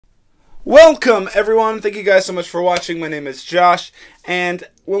Welcome everyone, thank you guys so much for watching. My name is Josh, and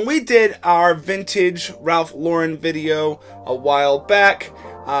when we did our vintage Ralph Lauren video a while back,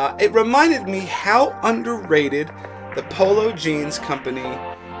 it reminded me how underrated the Polo Jeans Company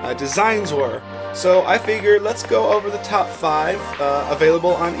designs were. So I figured let's go over the top 5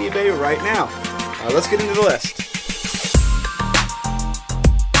 available on eBay right now. Let's get into the list.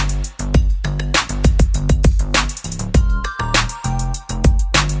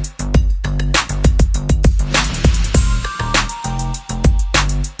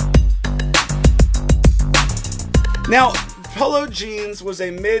 Now, Polo Jeans was a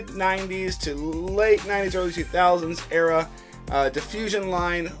mid-90s to late 90s, early 2000s era diffusion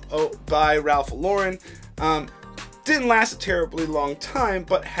line by Ralph Lauren. Didn't last a terribly long time,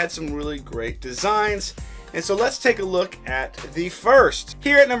 but had some really great designs. And so let's take a look at the first.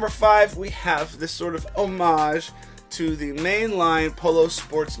 Here at number 5, we have this sort of homage to the mainline Polo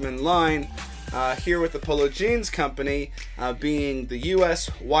Sportsman line. Here with the Polo Jeans Company being the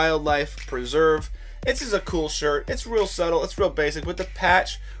U.S. Wildlife Preserve. This is a cool shirt. It's real subtle, it's real basic, but the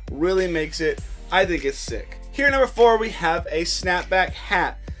patch really makes it, I think it's sick. Here at number 4, we have a snapback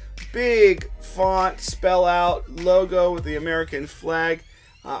hat. Big font, spell out, logo with the American flag.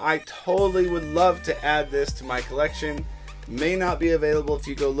 I totally would love to add this to my collection. May not be available if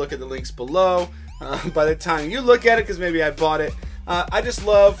you go look at the links below. By the time you look at it, because maybe I bought it. I just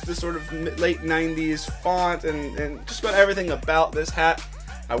love the sort of late 90s font and just about everything about this hat.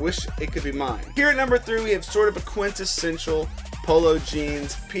 I wish it could be mine. Here at number 3, we have sort of a quintessential Polo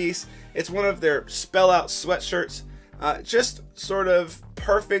Jeans piece. It's one of their spell out sweatshirts. Just sort of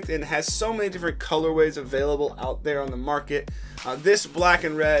perfect and has so many different colorways available out there on the market. This black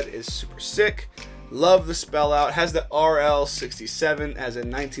and red is super sick. Love the spell out. Has the RL67 as in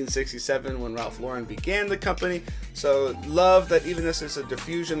 1967 when Ralph Lauren began the company. So love that even this is a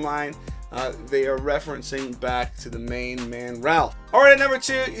diffusion line. They are referencing back to the main man Ralph. Alright, at number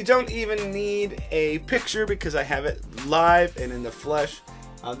 2, you don't even need a picture because I have it live and in the flesh.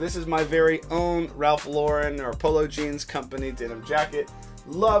 This is my very own Ralph Lauren or Polo Jeans Company denim jacket.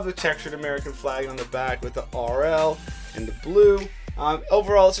 Love the textured American flag on the back with the RL and the blue.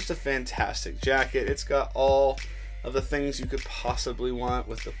 Overall, it's just a fantastic jacket. It's got all of the things you could possibly want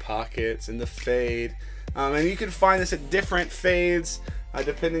with the pockets and the fade. And you can find this at different fades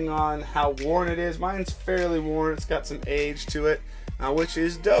depending on how worn it is. Mine's fairly worn. It's got some age to it, which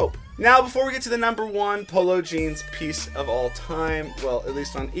is dope. Now, before we get to the number 1 Polo Jeans piece of all time, well, at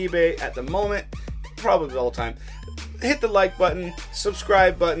least on eBay at the moment, probably all time, hit the like button,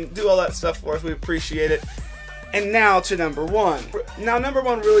 subscribe button, do all that stuff for us. We appreciate it. And now to number 1. Now, number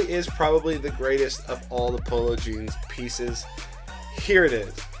 1 really is probably the greatest of all the Polo Jeans pieces. Here it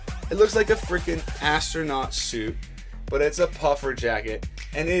is. It looks like a freaking astronaut suit, but it's a puffer jacket,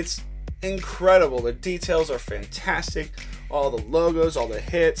 and it's incredible. The details are fantastic. All the logos, all the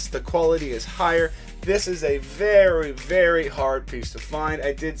hits, the quality is higher. This is a very, very hard piece to find.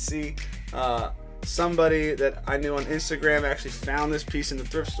 I did see somebody that I knew on Instagram actually found this piece in the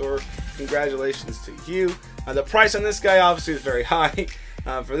thrift store. Congratulations to you. The price on this guy obviously is very high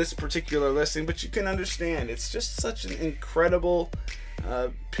for this particular listing, but you can understand. It's just such an incredible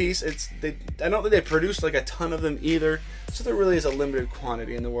piece. I don't think they produced like a ton of them either, so there really is a limited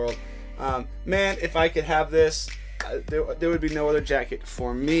quantity in the world. Man, if I could have this, there would be no other jacket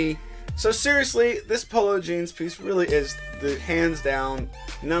for me. So seriously, this Polo Jeans piece really is the hands down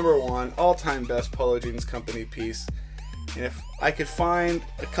number 1 all-time best Polo Jeans Company piece. And if I could find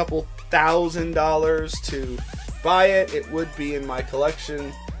a couple $1,000s to buy it, it would be in my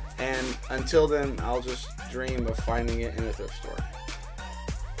collection. And until then, I'll just dream of finding it in a thrift store.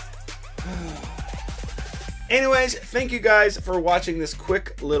 Anyways, thank you guys for watching this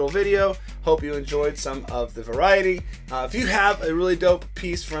quick little video. Hope you enjoyed some of the variety. If you have a really dope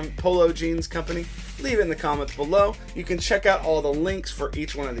piece from Polo Jeans Company, leave it in the comments below. You can check out all the links for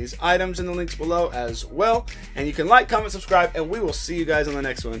each one of these items in the links below as well. And you can like, comment, subscribe, and we will see you guys on the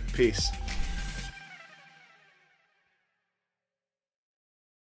next one. Peace.